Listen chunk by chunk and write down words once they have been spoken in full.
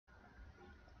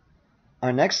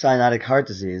Our next cyanotic heart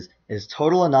disease is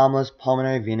total anomalous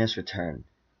pulmonary venous return.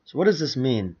 So what does this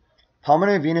mean?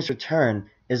 Pulmonary venous return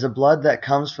is the blood that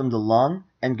comes from the lung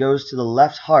and goes to the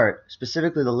left heart,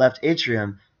 specifically the left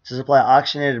atrium, to supply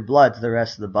oxygenated blood to the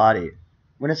rest of the body.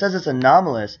 When it says it's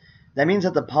anomalous, that means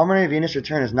that the pulmonary venous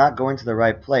return is not going to the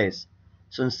right place.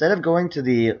 So instead of going to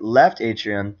the left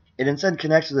atrium, it instead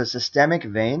connects to the systemic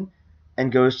vein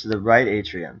and goes to the right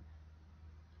atrium.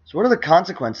 So what are the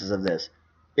consequences of this?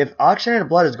 If oxygenated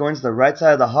blood is going to the right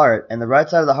side of the heart and the right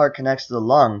side of the heart connects to the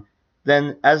lung,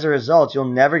 then as a result, you'll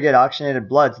never get oxygenated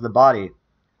blood to the body.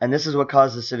 And this is what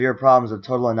causes severe problems of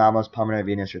total anomalous pulmonary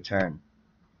venous return.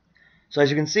 So as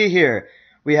you can see here,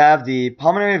 we have the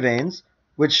pulmonary veins,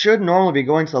 which should normally be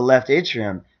going to the left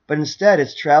atrium, but instead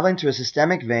it's traveling to a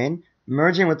systemic vein,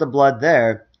 merging with the blood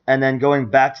there, and then going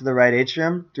back to the right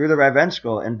atrium, through the right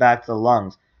ventricle, and back to the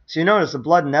lungs. So you notice the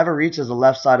blood never reaches the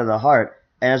left side of the heart,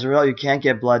 and as a result, you can't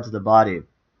get blood to the body.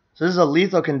 So this is a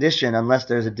lethal condition unless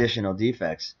there's additional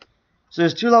defects. So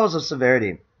there's two levels of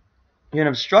severity. You have an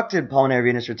obstructed pulmonary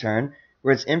venous return,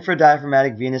 where it's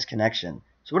infradiaphragmatic venous connection.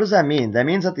 So what does that mean? That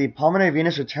means that the pulmonary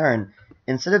venous return,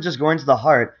 instead of just going to the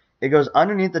heart, it goes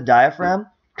underneath the diaphragm,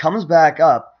 comes back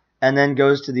up, and then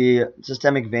goes to the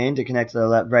systemic vein to connect to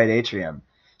the right atrium.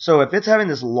 So if it's having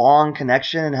this long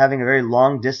connection and having a very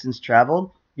long distance traveled,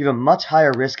 you have a much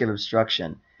higher risk of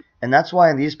obstruction. And that's why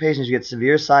in these patients you get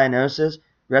severe cyanosis,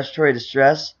 respiratory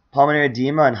distress, pulmonary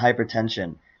edema, and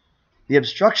hypertension. The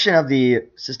obstruction of the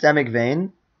systemic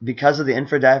vein, because of the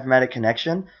infradiaphragmatic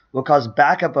connection, will cause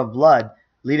backup of blood,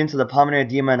 leading to the pulmonary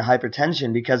edema and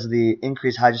hypertension because of the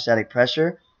increased hydrostatic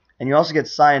pressure. And you also get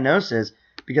cyanosis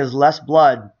because less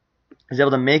blood is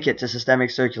able to make it to systemic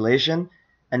circulation,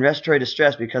 and respiratory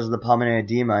distress because of the pulmonary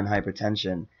edema and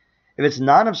hypertension. If it's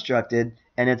non-obstructed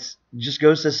and it just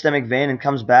goes to the systemic vein and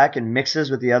comes back and mixes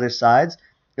with the other sides,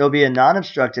 it will be a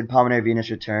non-obstructed pulmonary venous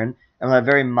return and will have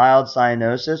very mild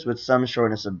cyanosis with some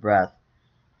shortness of breath.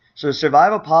 So is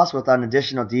survival possible without an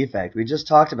additional defect? We just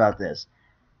talked about this.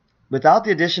 Without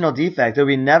the additional defect, there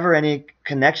will be never any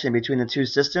connection between the two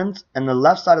systems, and the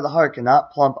left side of the heart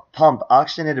cannot pump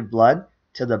oxygenated blood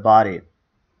to the body.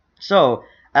 So,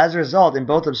 as a result, in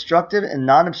both obstructive and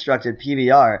non-obstructed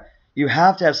PVR, you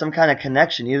have to have some kind of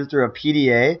connection either through a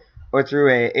PDA or through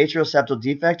a atrial septal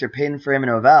defect or patent foramen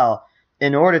ovale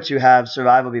in order to have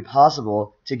survival be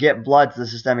possible to get blood to the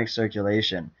systemic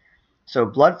circulation. So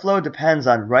blood flow depends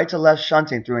on right to left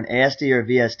shunting through an ASD or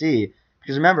VSD,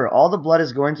 because remember, all the blood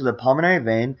is going to the pulmonary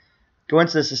vein, going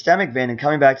to the systemic vein, and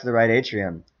coming back to the right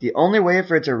atrium. The only way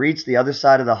for it to reach the other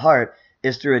side of the heart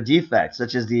is through a defect,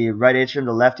 such as the right atrium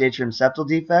to left atrium septal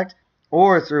defect,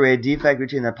 or through a defect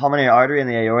between the pulmonary artery and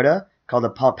the aorta, called the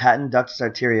patent ductus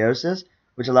arteriosus,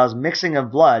 which allows mixing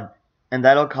of blood, and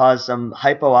that'll cause some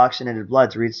hypooxygenated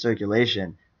blood to reach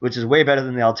circulation, which is way better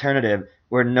than the alternative,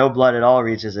 where no blood at all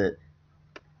reaches it.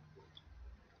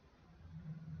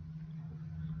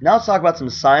 Now let's talk about some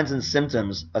signs and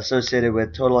symptoms associated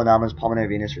with total anomalous pulmonary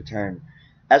venous return.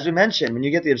 As we mentioned, when you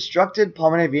get the obstructed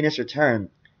pulmonary venous return,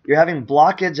 you're having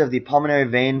blockage of the pulmonary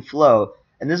vein flow,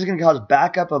 and this is going to cause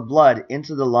backup of blood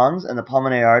into the lungs and the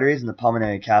pulmonary arteries and the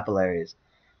pulmonary capillaries.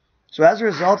 So as a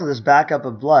result of this backup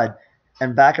of blood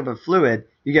and backup of fluid,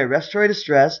 you get respiratory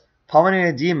distress, pulmonary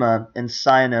edema, and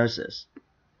cyanosis.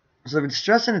 So the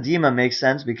distress and edema makes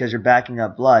sense because you're backing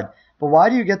up blood, but why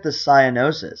do you get the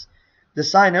cyanosis? The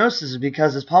cyanosis is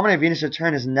because this pulmonary venous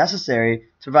return is necessary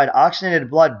to provide oxygenated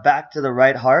blood back to the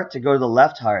right heart to go to the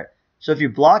left heart. So if you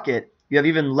block it, you have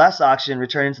even less oxygen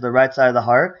returning to the right side of the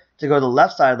heart to go to the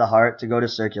left side of the heart to go to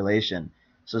circulation.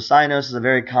 So cyanosis is a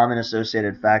very common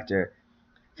associated factor.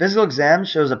 Physical exam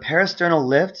shows a parasternal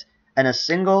lift and a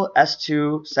single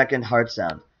S2 second heart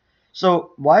sound.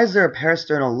 So why is there a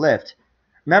parasternal lift?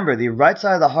 Remember, the right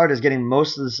side of the heart is getting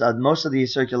most of the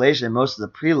circulation, most of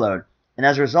the preload. And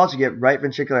as a result, you get right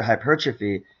ventricular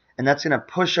hypertrophy, and that's going to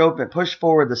push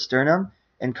forward the sternum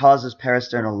and cause this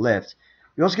parasternal lift.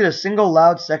 You also get a single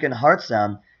loud second heart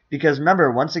sound because remember,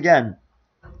 once again,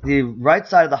 the right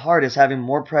side of the heart is having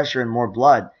more pressure and more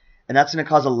blood, and that's going to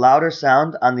cause a louder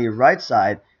sound on the right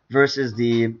side versus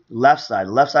the left side.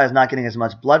 The left side is not getting as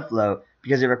much blood flow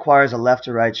because it requires a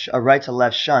right to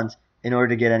left shunt in order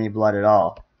to get any blood at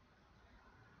all.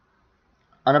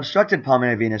 Unobstructed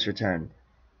pulmonary venous return.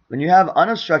 When you have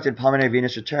unobstructed pulmonary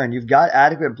venous return, you've got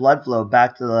adequate blood flow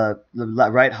back to the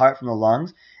right heart from the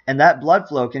lungs, and that blood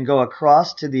flow can go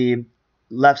across to the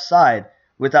left side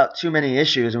without too many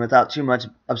issues and without too much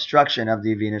obstruction of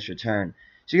the venous return.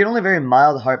 So you get only very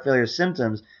mild heart failure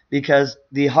symptoms because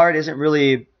the heart isn't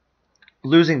really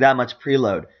losing that much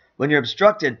preload. When you're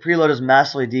obstructed, preload is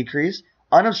massively decreased.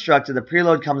 Unobstructed, the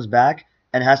preload comes back,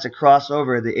 and has to cross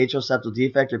over the atrial septal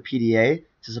defect or PDA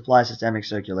to supply systemic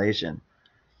circulation.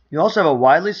 You also have a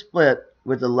widely split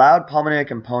with the loud pulmonary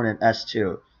component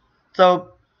S2.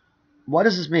 So what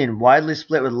does this mean? Widely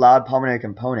split with loud pulmonary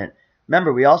component.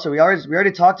 Remember, we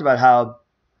already talked about how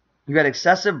you got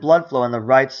excessive blood flow on the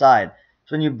right side.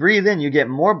 So when you breathe in, you get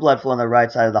more blood flow on the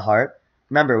right side of the heart.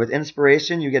 Remember, with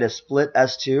inspiration, you get a split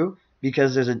S2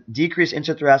 because there's a decreased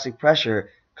intrathoracic pressure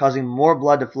causing more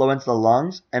blood to flow into the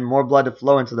lungs and more blood to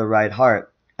flow into the right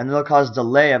heart. And that'll cause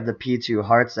delay of the P2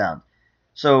 heart sound.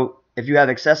 So if you have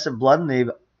excessive blood in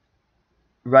the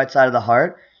right side of the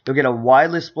heart, you'll get a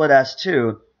widely split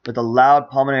S2 with a loud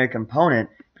pulmonary component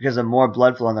because of more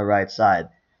blood flow on the right side.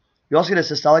 You also get a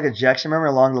systolic ejection murmur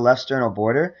along the left sternal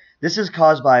border. This is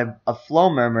caused by a flow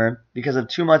murmur because of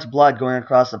too much blood going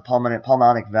across the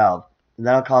pulmonic valve. And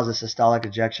that'll cause a systolic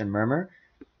ejection murmur.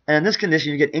 And in this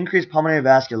condition, you get increased pulmonary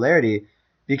vascularity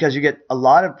because you get a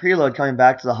lot of preload coming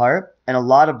back to the heart and a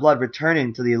lot of blood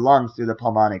returning to the lungs through the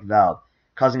pulmonic valve,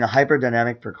 causing a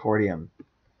hyperdynamic precordium.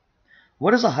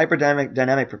 What does a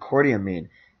hyperdynamic precordium mean?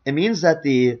 It means that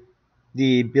the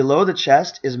below the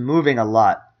chest is moving a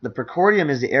lot. The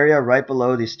precordium is the area right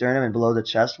below the sternum and below the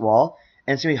chest wall,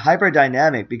 and it's going to be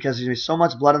hyperdynamic because there's going to be so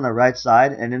much blood on the right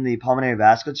side and in the pulmonary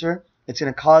vasculature, it's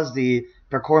going to cause the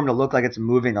precordium to look like it's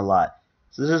moving a lot.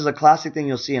 So this is a classic thing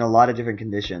you'll see in a lot of different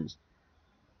conditions.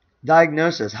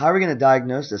 Diagnosis. How are we going to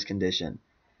diagnose this condition?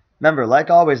 Remember,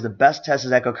 like always, the best test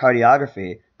is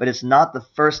echocardiography, but it's not the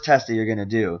first test that you're going to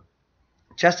do.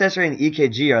 Chest X-ray and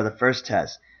EKG are the first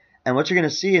tests. And what you're going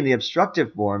to see in the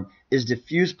obstructive form is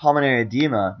diffuse pulmonary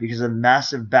edema because of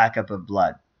massive backup of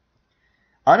blood.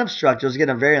 Unobstructed, you get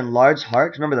a very enlarged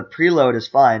heart. Remember, the preload is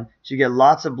fine, so you get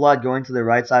lots of blood going to the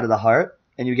right side of the heart,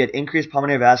 and you get increased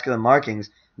pulmonary vascular markings,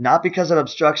 not because of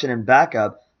obstruction and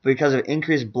backup, but because of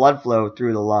increased blood flow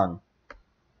through the lung.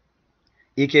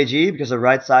 EKG, because the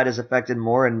right side is affected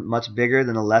more and much bigger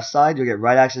than the left side, you'll get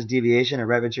right axis deviation and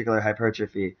right ventricular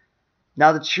hypertrophy.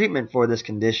 Now, the treatment for this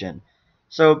condition.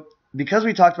 So, because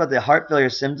we talked about the heart failure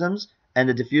symptoms and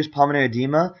the diffuse pulmonary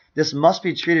edema, this must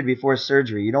be treated before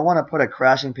surgery. You don't want to put a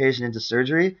crashing patient into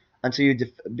surgery until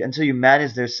you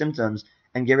manage their symptoms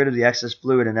and get rid of the excess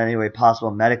fluid in any way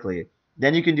possible medically.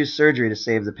 Then you can do surgery to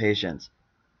save the patient.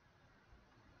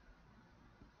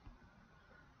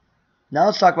 Now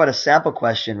let's talk about a sample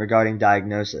question regarding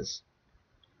diagnosis.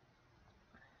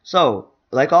 So,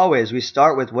 like always, we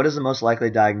start with what is the most likely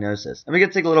diagnosis. And we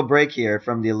can take a little break here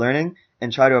from the learning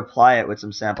and try to apply it with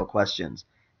some sample questions.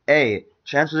 A.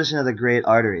 Transposition of the great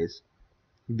arteries.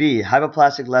 B.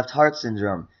 Hypoplastic left heart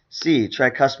syndrome. C.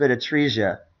 Tricuspid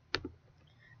atresia.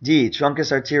 D.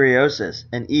 Truncus arteriosus.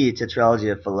 And E.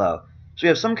 Tetralogy of Fallot. So we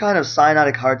have some kind of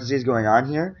cyanotic heart disease going on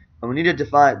here, and we need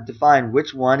to define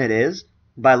which one it is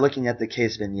by looking at the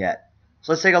case vignette.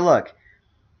 So let's take a look.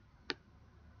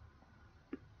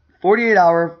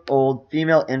 48-hour-old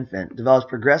female infant develops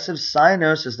progressive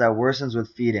cyanosis that worsens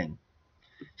with feeding.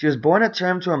 She was born at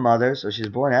term to a mother, so she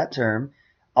was born at term.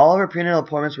 All of her prenatal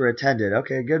appointments were attended.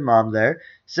 Okay, good mom there.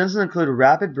 Symptoms include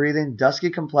rapid breathing, dusky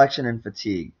complexion, and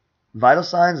fatigue. Vital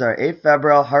signs are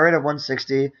afebrile, heart rate of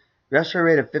 160,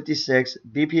 respiratory rate of 56,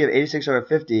 BP of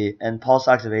 86/50, and pulse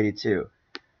ox of 82.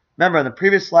 Remember, in the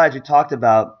previous slides, we talked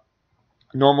about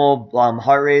normal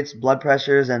heart rates, blood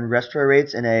pressures, and respiratory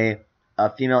rates in a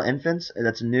female infant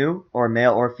that's new, or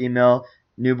male or female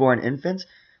newborn infant.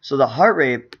 So the heart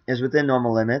rate is within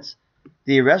normal limits.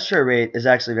 The respiratory rate is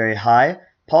actually very high.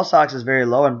 Pulse ox is very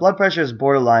low, and blood pressure is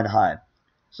borderline high.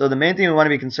 So the main thing we want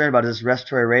to be concerned about is this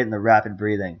respiratory rate and the rapid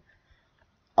breathing.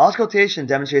 Auscultation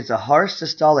demonstrates a harsh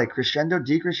systolic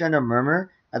crescendo-decrescendo murmur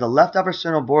at the left upper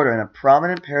sternal border and a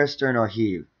prominent peristernal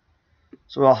heave.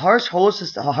 So a harsh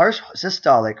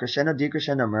systolic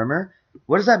crescendo-decrescendo murmur,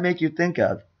 what does that make you think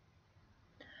of?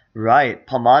 Right,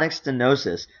 pulmonic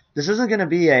stenosis. This isn't going to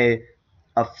be a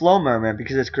flow murmur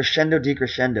because it's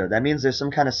crescendo-decrescendo. That means there's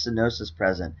some kind of stenosis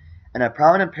present. And a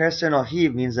prominent peristernal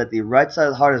heave means that the right side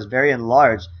of the heart is very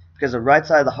enlarged because the right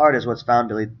side of the heart is what's found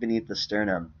beneath the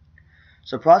sternum.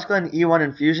 So prostaglandin E1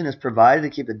 infusion is provided to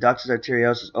keep the ductus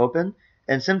arteriosus open,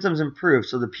 and symptoms improve.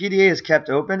 So the PDA is kept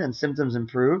open and symptoms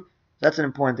improve. That's an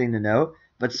important thing to note.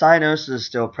 But cyanosis is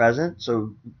still present,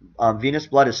 so venous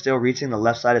blood is still reaching the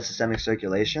left side of systemic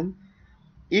circulation.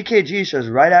 EKG shows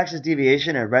right axis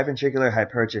deviation and right ventricular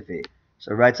hypertrophy.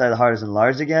 So right side of the heart is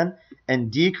enlarged again,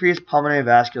 and decreased pulmonary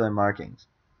vascular markings.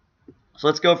 So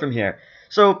let's go from here.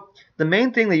 So the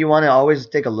main thing that you want to always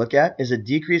take a look at is a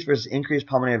decrease versus increased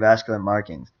pulmonary vascular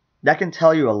markings. That can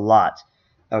tell you a lot.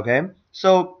 Okay?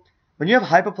 So when you have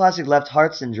hypoplastic left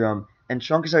heart syndrome and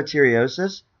truncus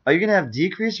arteriosus, are you going to have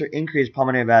decreased or increased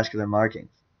pulmonary vascular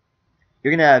markings?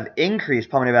 you're going to have increased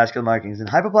pulmonary vascular markings. In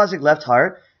hypoplastic left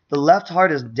heart, the left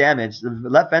heart is damaged, the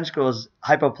left ventricle is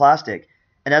hypoplastic,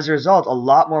 and as a result, a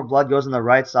lot more blood goes on the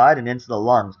right side and into the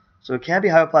lungs. So it can be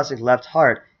hypoplastic left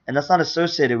heart, and that's not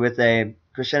associated with a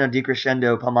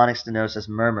crescendo-decrescendo pulmonic stenosis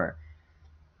murmur.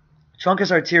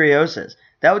 Truncus arteriosus,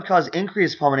 that would cause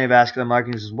increased pulmonary vascular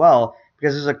markings as well,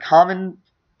 because there's a common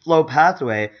flow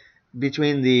pathway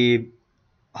between the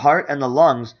heart and the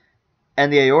lungs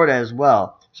and the aorta as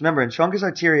well. So remember, in truncus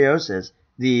arteriosus,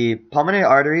 the pulmonary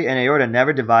artery and aorta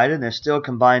never divided and they're still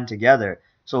combined together.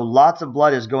 So lots of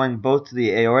blood is going both to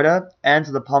the aorta and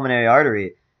to the pulmonary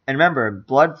artery. And remember,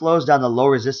 blood flows down the low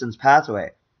resistance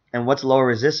pathway. And what's lower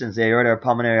resistance, the aorta or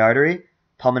pulmonary artery?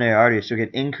 Pulmonary artery, so you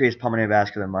get increased pulmonary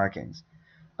vascular markings.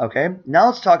 Okay, now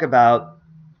let's talk about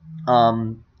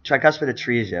tricuspid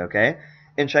atresia, okay?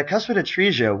 In tricuspid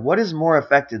atresia, what is more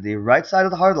affected, the right side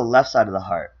of the heart or the left side of the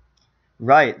heart?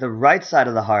 Right, the right side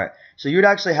of the heart. So you'd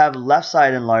actually have left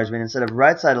side enlargement instead of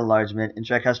right side enlargement in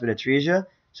tricuspid atresia,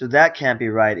 so that can't be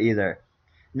right either.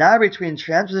 Now between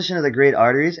transposition of the great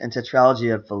arteries and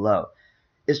tetralogy of Fallot.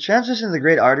 Is transposition of the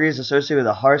great arteries associated with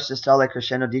a harsh systolic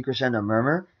crescendo-decrescendo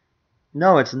murmur?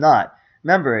 No, it's not.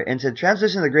 Remember, into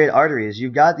transposition of the great arteries,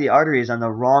 you've got the arteries on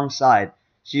the wrong side.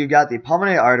 So you've got the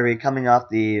pulmonary artery coming off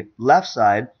the left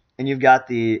side, and you've got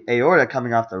the aorta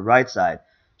coming off the right side.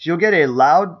 So you'll get a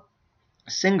loud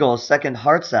single second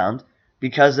heart sound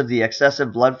because of the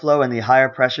excessive blood flow and the higher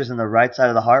pressures in the right side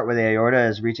of the heart where the aorta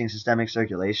is reaching systemic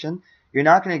circulation. You're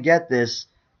not going to get this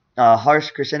harsh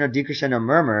crescendo-decrescendo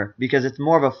murmur because it's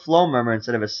more of a flow murmur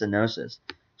instead of a stenosis.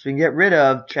 So we can get rid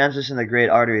of transposition of the great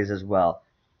arteries as well.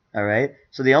 All right,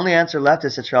 so the only answer left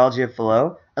is tetralogy of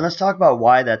Fallot, and let's talk about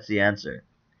why that's the answer.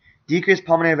 Decreased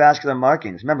pulmonary vascular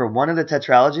markings. Remember, one of the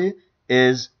tetralogy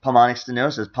is pulmonic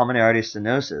stenosis, pulmonary artery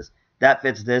stenosis. That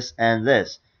fits this and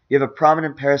this. You have a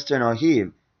prominent parasternal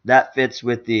heave. That fits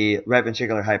with the right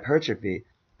ventricular hypertrophy.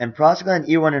 And prostaglandin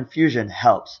E1 infusion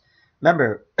helps.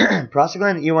 Remember,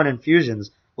 prostaglandin E1 infusions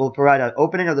will provide an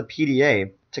opening of the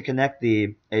PDA to connect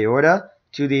the aorta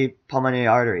to the pulmonary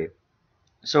artery.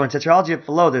 So in tetralogy of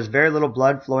Fallot, there's very little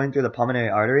blood flowing through the pulmonary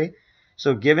artery.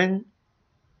 So giving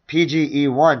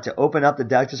PGE1 to open up the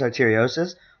ductus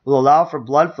arteriosus will allow for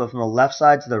blood flow from the left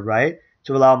side to the right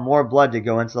to allow more blood to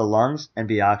go into the lungs and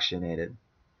be oxygenated.